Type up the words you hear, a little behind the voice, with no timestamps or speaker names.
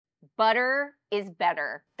Butter is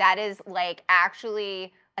better. That is like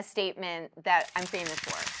actually a statement that I'm famous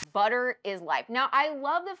for. Butter is life. Now, I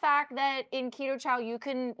love the fact that in Keto Chow, you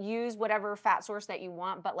can use whatever fat source that you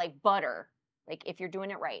want, but like butter, like if you're doing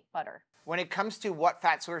it right, butter. When it comes to what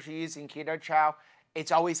fat source you use in Keto Chow,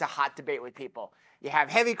 it's always a hot debate with people. You have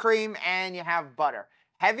heavy cream and you have butter.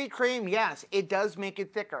 Heavy cream, yes, it does make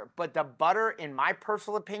it thicker, but the butter, in my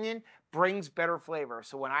personal opinion, brings better flavor.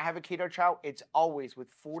 So when I have a Keto Chow, it's always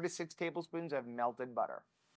with 4 to 6 tablespoons of melted butter.